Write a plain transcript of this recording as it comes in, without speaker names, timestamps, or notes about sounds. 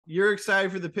you're excited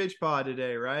for the pitch pod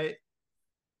today, right?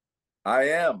 I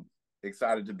am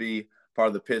excited to be part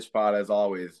of the pitch pod as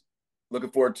always.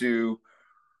 Looking forward to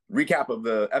recap of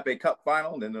the FA Cup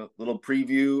final and then a little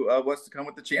preview of what's to come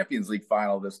with the Champions League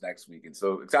final this next week. And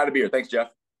so excited to be here. Thanks, Jeff.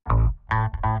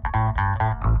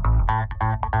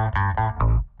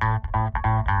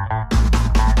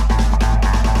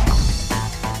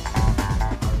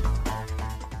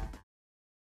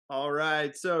 All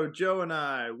right. So Joe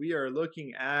and we are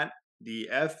looking at the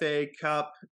FA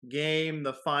Cup game,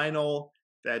 the final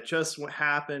that just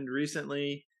happened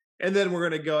recently. And then we're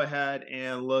going to go ahead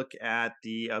and look at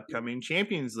the upcoming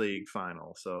Champions League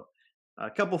final. So a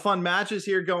couple fun matches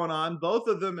here going on. Both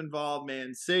of them involve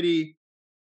Man City.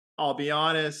 I'll be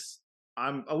honest,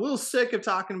 I'm a little sick of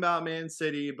talking about Man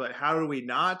City, but how do we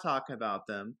not talk about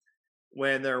them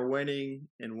when they're winning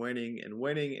and winning and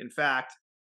winning? In fact,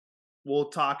 we'll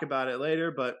talk about it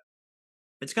later, but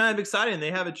it's kind of exciting. They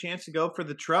have a chance to go for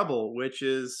the treble, which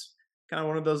is kind of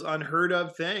one of those unheard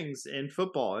of things in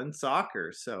football and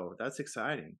soccer. So that's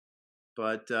exciting.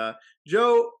 But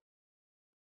Joe,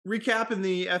 recapping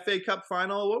the FA Cup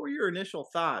final, what were your initial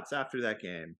thoughts after that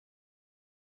game?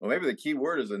 Well, maybe the key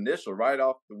word is initial. Right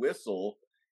off the whistle,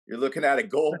 you're looking at a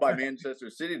goal by Manchester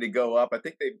City to go up. I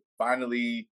think they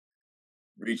finally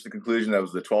reached the conclusion that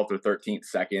was the 12th or 13th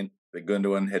second that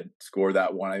Gundogan had scored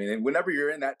that one. I mean, whenever you're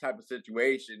in that type of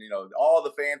situation, all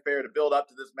the fanfare to build up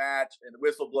to this match and the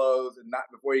whistle blows and not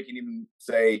before you can even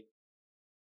say,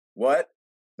 what?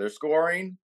 They're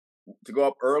scoring to go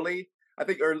up early. I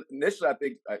think initially,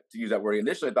 to use that word,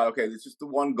 initially I thought, okay, it's just the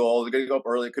one goal. They're going to go up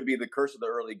early. It could be the curse of the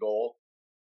early goal.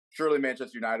 Surely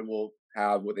Manchester United will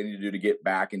have what they need to do to get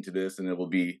back into this, and it will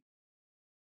be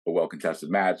a well-contested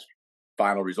match.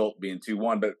 Final result being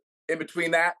 2-1. But in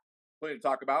between that, plenty to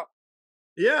talk about.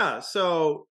 Yeah,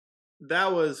 so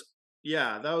that was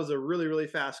that was a really, really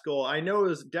fast goal. I know it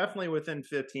was definitely within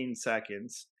 15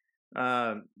 seconds.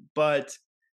 But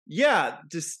yeah,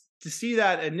 just to see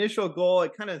that initial goal,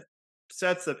 it kind of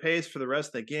sets the pace for the rest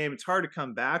of the game. It's hard to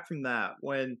come back from that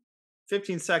when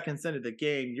 15 seconds into the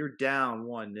game, you're down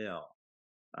 1-0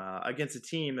 against a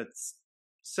team that's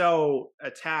so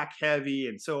attack heavy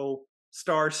and so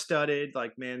star studded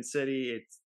like Man City.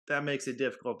 That makes it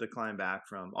difficult to climb back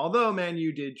from. Although Man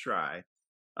U did try.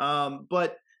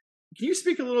 But can you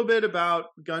speak a little bit about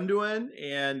Gundogan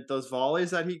and those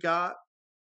volleys that he got?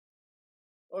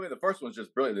 Well, I mean, the first one's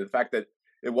just brilliant. The fact that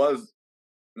it was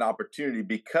an opportunity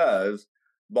because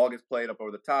the ball gets played up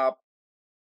over the top.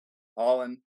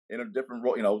 Holland in a different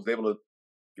role, was able to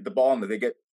get the ball and they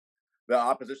get the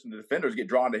opposition, the defenders get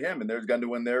drawn to him, and there's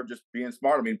Gundogan there just being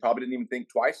smart. I mean, probably didn't even think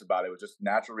twice about it. It was just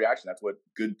natural reaction. That's what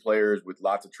good players with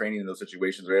lots of training in those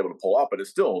situations are able to pull off. But it's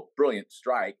still a brilliant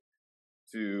strike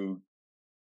to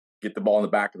get the ball in the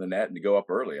back of the net and to go up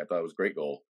early. I thought it was a great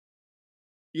goal.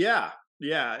 Yeah,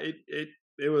 yeah, it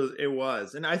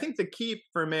was, and I think the keep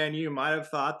for Man U might have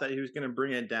thought that he was going to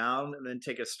bring it down and then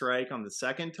take a strike on the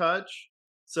second touch.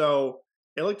 So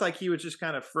it looked like he was just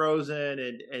kind of frozen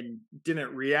and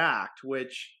didn't react,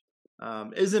 which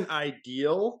isn't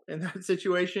ideal in that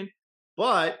situation.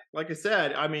 But like I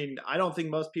said, I mean, I don't think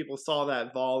most people saw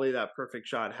that volley, that perfect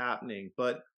shot happening.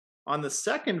 But on the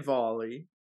second volley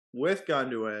with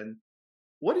Gundogan,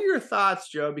 what are your thoughts,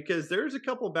 Joe? Because there's a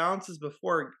couple bounces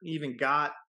before it even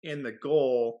got in the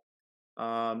goal.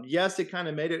 Yes, it kind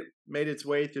of made its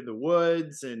way through the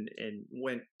woods and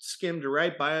went skimmed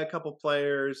right by a couple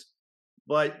players.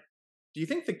 But do you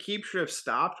think the keep should have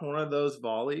stopped one of those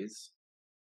volleys?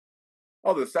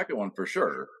 Oh, the second one for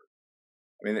sure.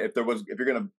 I mean, if you're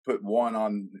going to put one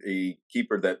on a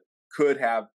keeper that should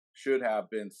have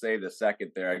been saved a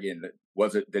second there, again,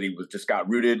 was it that he was just got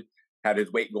rooted, had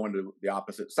his weight going to the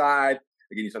opposite side?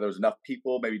 Again, you said there was enough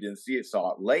people, maybe didn't see it,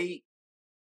 saw it late,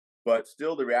 but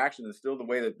still the reaction is still the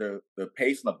way that the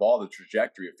pace on the ball, the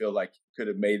trajectory, it feels like he could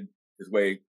have made his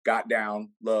way, got down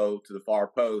low to the far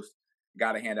post,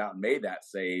 got a hand out and made that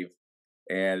save,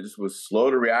 and it just was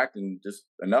slow to react and just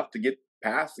enough to get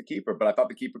past the keeper. But I thought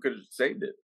the keeper could have saved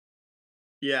it.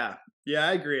 Yeah, yeah,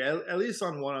 I agree. At least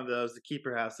on one of those, the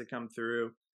keeper has to come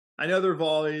through. I know they're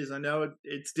volleys. I know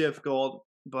it's difficult,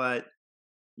 but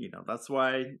that's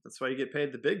why you get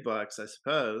paid the big bucks, I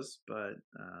suppose.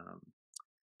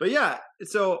 But yeah,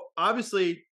 so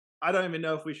obviously, I don't even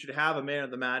know if we should have a man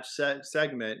of the match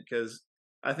segment because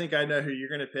I think I know who you're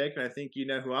going to pick, and I think you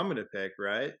know who I'm going to pick,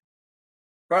 right?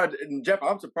 And Jeff,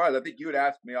 I'm surprised. I think you had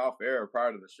asked me off air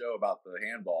prior to the show about the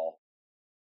handball.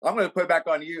 I'm going to put it back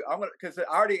on you. Because I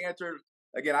already answered.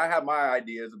 Again, I have my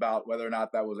ideas about whether or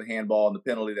not that was a handball and the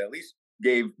penalty that at least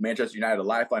gave Manchester United a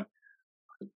lifeline.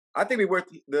 I think we worth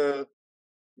the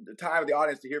the time of the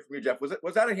audience to hear from you, Jeff.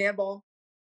 Was that a handball?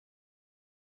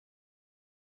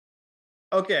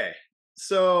 Okay.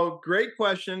 So great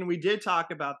question. We did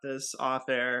talk about this off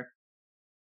air.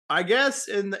 I guess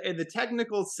in the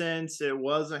technical sense, it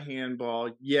was a handball.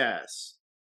 Yes.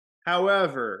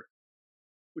 However,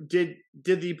 did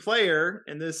the player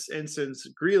in this instance,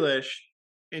 Grealish,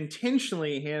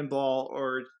 intentionally handball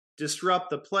or disrupt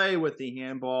the play with the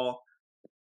handball?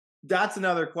 That's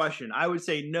another question. I would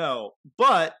say no,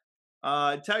 but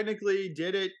technically,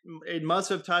 did it? It must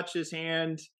have touched his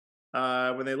hand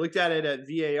when they looked at it at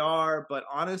VAR. But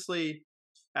honestly,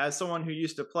 as someone who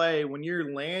used to play, when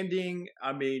you're landing,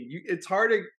 I mean, it's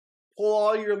hard to pull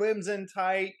all your limbs in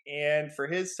tight. And for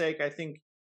his sake, I think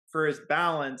for his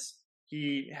balance,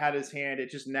 he had his hand. It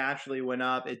just naturally went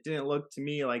up. It didn't look to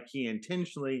me like he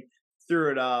intentionally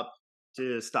threw it up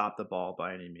to stop the ball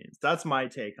by any means. That's my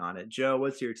take on it. Joe,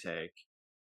 what's your take?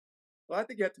 Well, I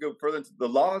think you have to go further into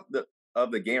the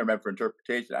of the game are meant for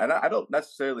interpretation. And I don't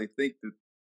necessarily think that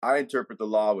I interpret the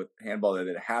law with handball that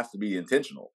it has to be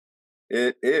intentional.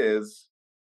 It is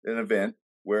an event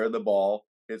where the ball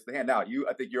hits the hand. Now,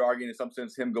 I think you're arguing in some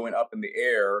sense him going up in the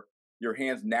air, your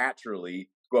hands naturally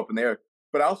go up in the air.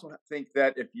 But I also think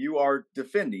that if you are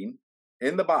defending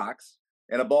in the box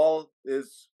and a ball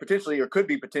is potentially or could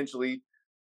be potentially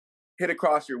hit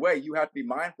across your way, you have to be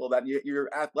mindful that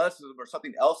your athleticism or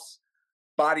something else,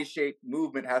 body shape,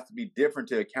 movement has to be different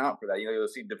to account for that. You'll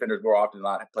see defenders more often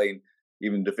than not playing,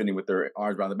 even defending with their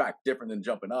arms around the back, different than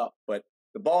jumping up. But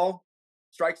the ball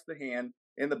strikes the hand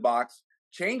in the box,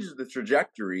 changes the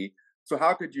trajectory. So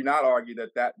how could you not argue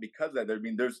that because of that,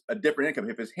 there's a different income.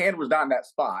 If his hand was not in that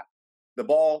spot, the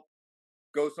ball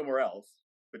goes somewhere else,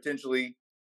 potentially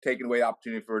taking away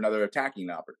opportunity for another attacking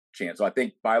chance. So I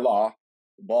think by law,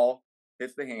 the ball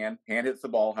hits the hand hits the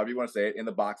ball, however you want to say it, in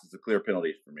the box is a clear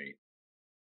penalty for me.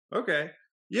 Okay.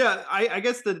 Yeah, I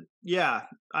guess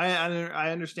I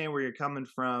understand where you're coming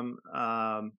from.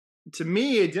 To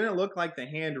me, it didn't look like the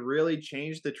hand really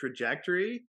changed the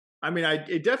trajectory. I mean,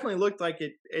 it definitely looked like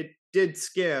it did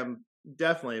skim,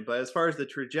 definitely, but as far as the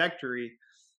trajectory,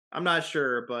 I'm not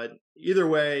sure. But either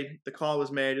way, the call was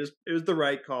made. It was the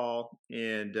right call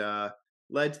and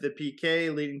led to the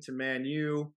PK, leading to Man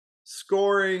U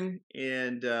scoring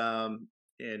and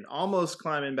almost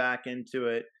climbing back into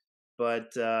it,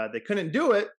 but they couldn't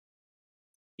do it.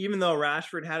 Even though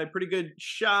Rashford had a pretty good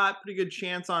shot, pretty good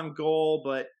chance on goal,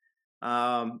 but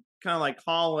kind of like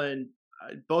Holland,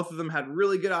 both of them had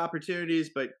really good opportunities,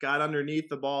 but got underneath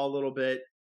the ball a little bit.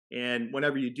 And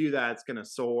whenever you do that, it's going to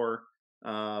soar.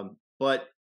 But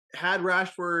had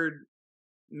Rashford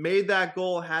made that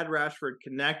goal, had Rashford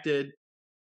connected,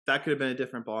 that could have been a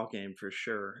different ball game for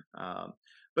sure.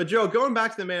 But Joe, going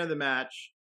back to the man of the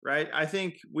match, right? I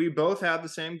think we both have the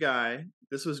same guy.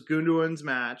 This was Gundogan's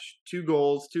match. 2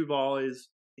 goals, 2 volleys.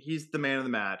 He's the man of the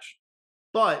match.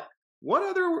 But what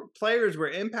other players were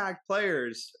impact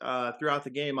players throughout the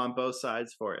game on both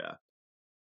sides for you? I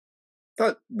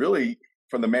thought really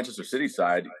from the Manchester City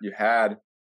side, you had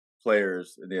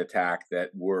players in the attack that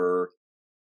were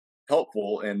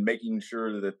helpful in making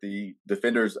sure that the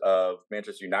defenders of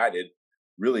Manchester United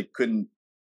really couldn't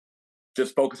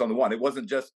just focus on the one. It wasn't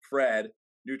just Fred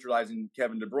neutralizing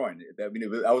Kevin De Bruyne. That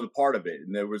was a part of it,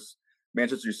 and there was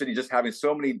Manchester City just having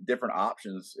so many different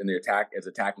options in the attack as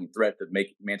attacking threat to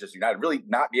make Manchester United really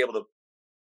not be able to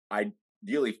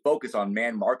ideally focus on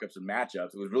man markups and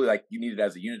matchups. It was really like you needed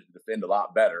as a unit to defend a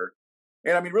lot better.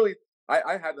 And I mean, really,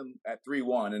 I had them at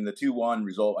 3-1, and the 2-1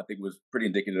 result I think was pretty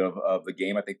indicative of the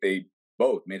game. I think they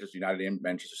both, Manchester United and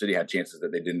Manchester City, had chances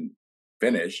that they didn't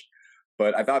finish.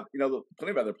 But I thought,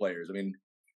 plenty of other players. I mean,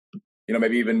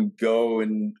 maybe even go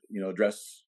and,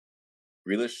 address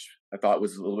Grealish. I thought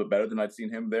was a little bit better than I'd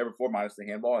seen him there before, minus the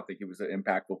handball. I think he was an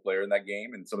impactful player in that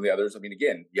game. And some of the others, I mean,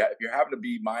 again, yeah, if you're having to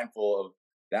be mindful of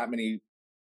that many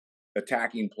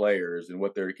attacking players and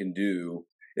what they can do,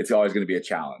 it's always going to be a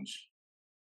challenge.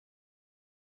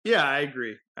 Yeah, I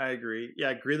agree.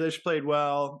 Yeah, Grealish played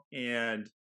well, and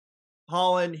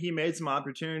Holland, he made some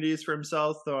opportunities for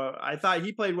himself. So I thought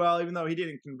he played well, even though he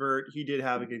didn't convert. He did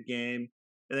have a good game.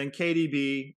 And then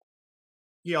KDB,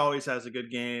 he always has a good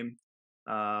game,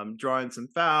 drawing some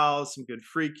fouls, some good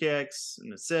free kicks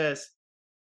and assists.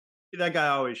 That guy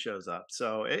always shows up.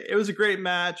 So it was a great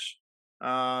match.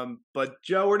 But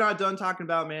Joe, we're not done talking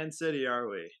about Man City, are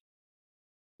we?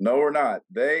 No, we're not.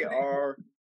 They are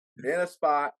in a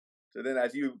spot to then,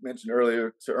 as you mentioned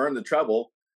earlier, to earn the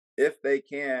treble if they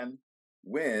can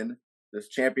win this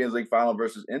Champions League final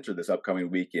versus Inter this upcoming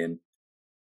weekend.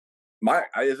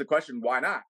 Is the question, why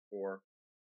not? Or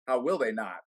how will they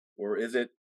not? Or is it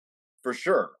for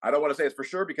sure. I don't want to say it's for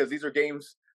sure because these are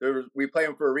games. We play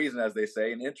them for a reason, as they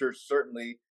say. And Inter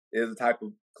certainly is the type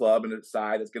of club and a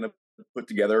side that's going to put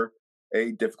together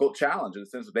a difficult challenge in the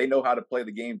sense that they know how to play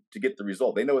the game to get the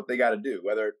result. They know what they got to do,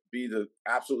 whether it be to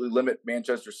absolutely limit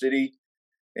Manchester City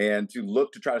and to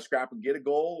look to try to scrap and get a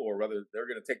goal, or whether they're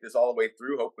going to take this all the way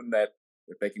through, hoping that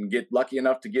if they can get lucky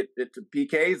enough to get it to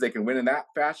PKs, they can win in that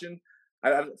fashion. I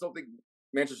don't think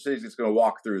Manchester City is just going to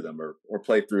walk through them or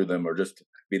play through them or just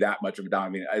be that much of a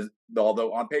dominant.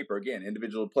 Although on paper, again,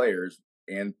 individual players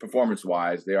and performance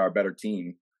wise, they are a better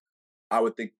team. I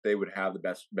would think they would have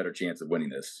the better chance of winning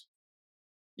this.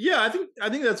 Yeah, I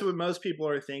think that's what most people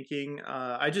are thinking.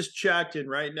 I just checked, and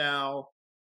right now,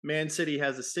 Man City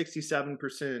has a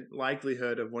 67%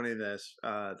 likelihood of winning this.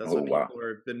 That's Oh what wow! people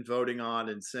have been voting on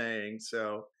and saying.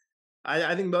 So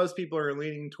I think most people are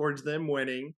leaning towards them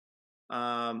winning,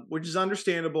 which is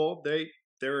understandable.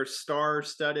 They're a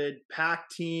star-studded,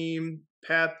 packed team.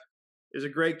 Pep is a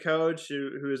great coach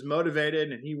who is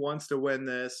motivated and he wants to win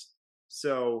this.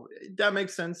 So that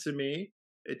makes sense to me.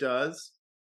 It does.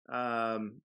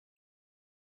 Um,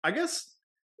 I guess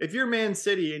if you're Man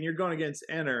City and you're going against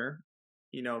Inter,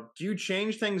 do you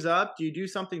change things up? Do you do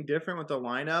something different with the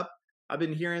lineup? I've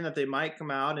been hearing that they might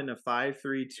come out in a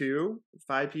 5-3-2,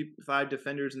 five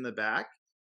defenders in the back.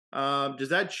 Does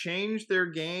that change their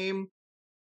game?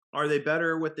 Are they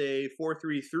better with a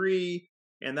 4-3-3,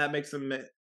 and that makes them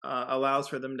allows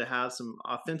for them to have some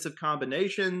offensive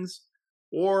combinations?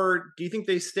 Or do you think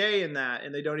they stay in that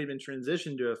and they don't even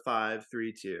transition to a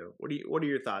 5-3-2? What are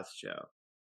your thoughts, Joe?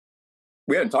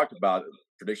 We hadn't talked about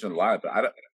prediction of the lineup, but I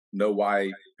don't know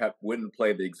why Pep wouldn't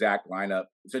play the exact lineup,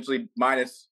 essentially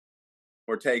minus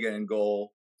Ortega in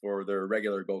goal for their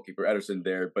regular goalkeeper Ederson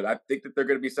there. But I think that they're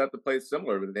going to be set to play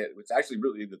similar. It's actually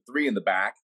really the three in the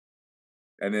back,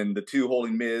 and then the two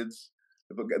holding mids,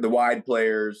 the wide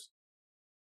players,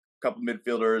 a couple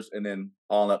midfielders, and then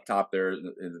all up top there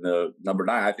in the number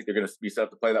 9. I think they're going to be set up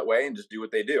to play that way and just do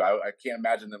what they do. I can't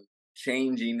imagine them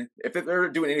changing. If they're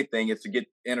doing anything, it's to get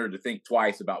Inter to think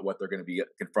twice about what they're going to be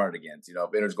confronted against.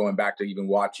 If Inter's going back to even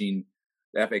watching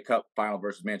the FA Cup final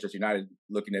versus Manchester United,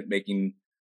 looking at making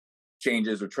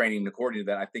changes or training according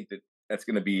to that, I think that's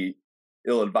going to be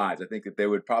ill-advised. I think that they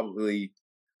would probably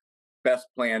best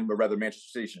plan, or rather Manchester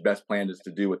City should best plan is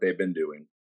to do what they've been doing.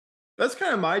 That's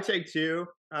kind of my take too.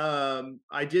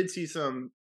 I did see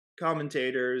some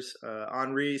commentators,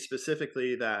 Henri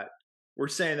specifically, that were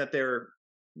saying that they're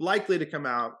likely to come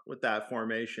out with that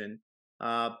formation.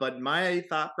 But my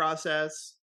thought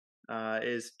process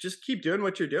is just keep doing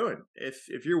what you're doing.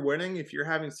 If you're winning, if you're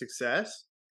having success,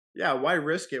 yeah, why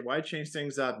risk it? Why change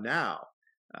things up now?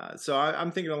 So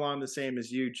I'm thinking along the same as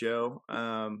you, Joe.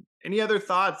 Any other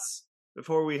thoughts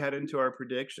before we head into our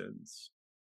predictions?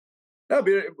 No, I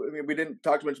mean, we didn't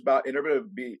talk too much about Inter, but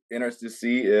it'd be interesting to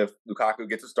see if Lukaku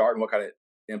gets a start and what kind of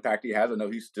impact he has. I know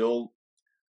he still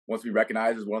wants to be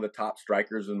recognized as one of the top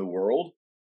strikers in the world,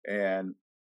 and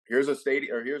here's a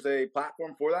stadium or here's a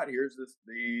platform for that. Here's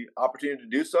the opportunity to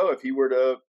do so. If he were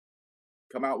to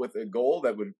come out with a goal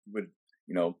that would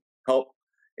help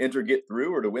Inter get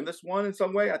through or to win this one in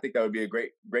some way, I think that would be a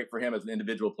great for him as an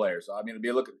individual player. So I mean, I'd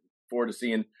be looking forward to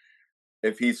seeing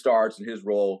if he starts in his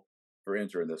role for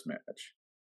Inter in this match.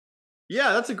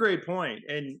 Yeah, that's a great point.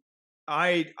 And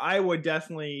I would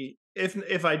definitely,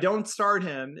 if I don't start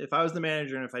him, if I was the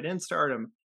manager and if I didn't start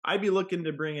him, I'd be looking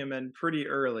to bring him in pretty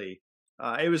early.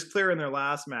 It was clear in their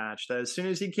last match that as soon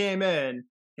as he came in,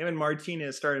 him and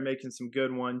Martinez started making some good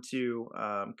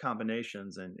 1-2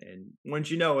 combinations, and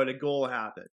once you know it, a goal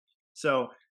happened. So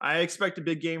I expect a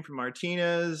big game from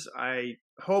Martinez. I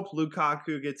hope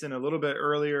Lukaku gets in a little bit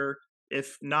earlier,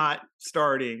 if not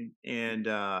starting, and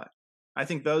I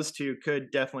think those two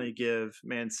could definitely give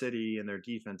Man City and their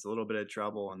defense a little bit of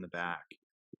trouble in the back.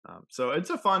 So it's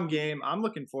a fun game. I'm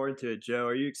looking forward to it, Joe.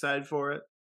 Are you excited for it?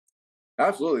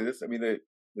 Absolutely.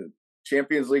 The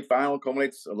Champions League final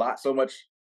culminates so much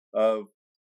of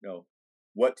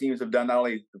what teams have done not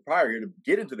only the prior year to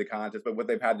get into the contest, but what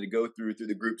they've had to go through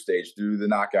the group stage, through the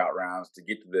knockout rounds to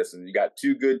get to this. And you got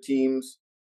two good teams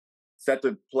set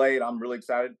to play, and I'm really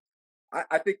excited.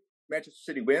 I think Manchester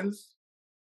City wins.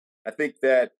 I think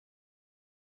that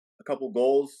a couple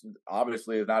goals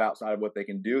obviously is not outside of what they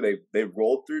can do. They've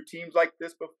rolled through teams like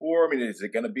this before. I mean, is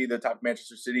it going to be the type of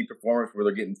Manchester City performance where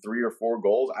they're getting 3 or 4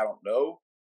 goals? I don't know,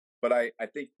 but I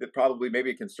think that probably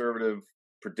maybe a conservative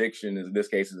prediction in this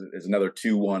case is another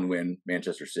 2-1 win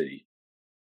Manchester City.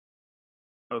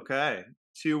 Okay,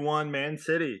 2-1 Man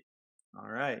City. All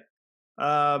right.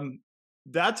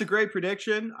 That's a great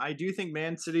prediction. I do think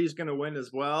Man City is going to win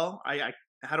as well. I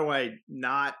how do I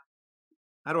not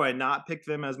how do I not pick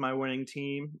them as my winning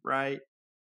team, right?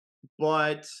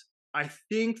 But I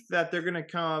think that they're going to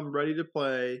come ready to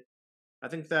play. I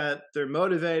think that they're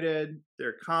motivated,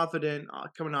 they're confident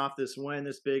coming off this win,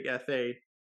 this big FA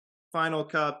Final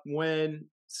Cup win.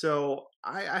 So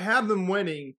I have them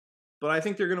winning, but I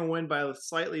think they're going to win by a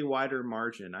slightly wider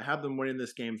margin. I have them winning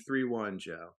this game 3-1,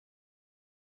 Joe.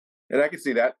 And I can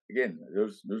see that. Again,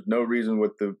 there's no reason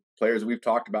with the players we've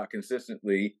talked about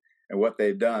consistently and what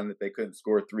they've done that they couldn't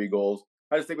score 3 goals.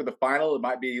 I just think with the final, it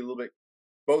might be a little bit.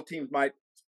 Both teams might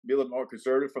be a little more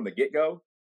conservative from the get go,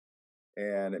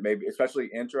 and it may be, especially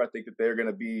Inter. I think that they're going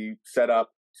to be set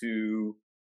up to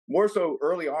more so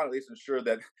early on, at least ensure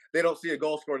that they don't see a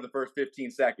goal scored in the first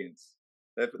 15 seconds.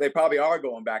 They probably are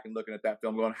going back and looking at that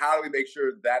film, going, "How do we make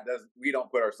sure that doesn't we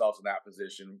don't put ourselves in that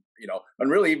position?"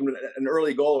 And really even an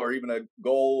early goal or even a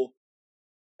goal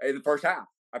in the first half.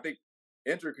 I think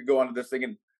Inter could go onto this thing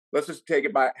and let's just take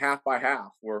it by half,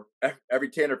 or every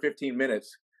 10 or 15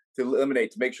 minutes to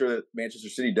eliminate to make sure that Manchester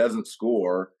City doesn't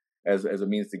score as a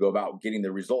means to go about getting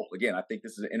the result. Again, I think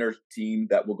this is an Inter team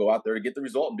that will go out there to get the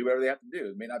result and do whatever they have to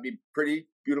do. It may not be a pretty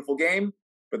beautiful game,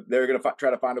 but they're going to try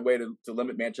to find a way to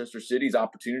limit Manchester City's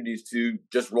opportunities to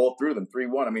just roll through them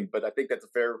 3-1. I mean, but I think that's a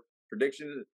fair prediction.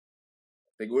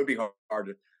 I think it would be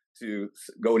hard to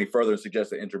go any further and suggest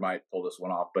that Inter might pull this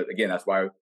one off. But again, that's why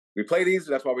we play these.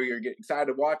 That's why we get excited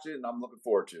to watch it, and I'm looking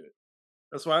forward to it.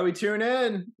 That's why we tune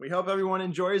in. We hope everyone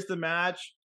enjoys the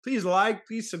match. Please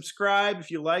please subscribe if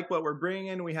you like what we're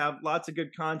bringing. We have lots of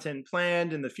good content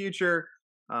planned in the future.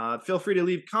 Feel free to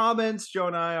leave comments. Joe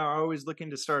and I are always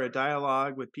looking to start a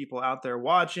dialogue with people out there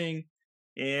watching,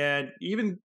 and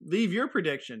even leave your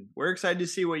prediction. We're excited to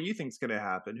see what you think is going to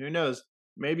happen. Who knows?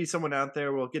 Maybe someone out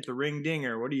there will get the ring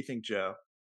dinger. What do you think, Joe?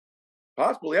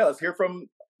 Possible, yeah. Let's hear from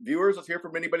viewers. Let's hear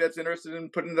from anybody that's interested in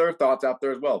putting their thoughts out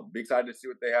there as well. Be excited to see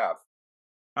what they have.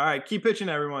 All right, keep pitching,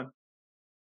 everyone.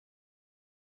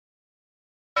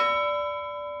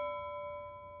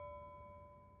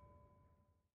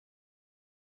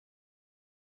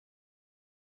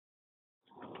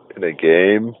 In a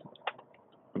game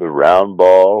with a round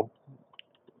ball,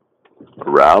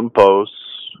 round posts,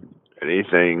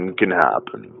 anything can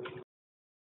happen.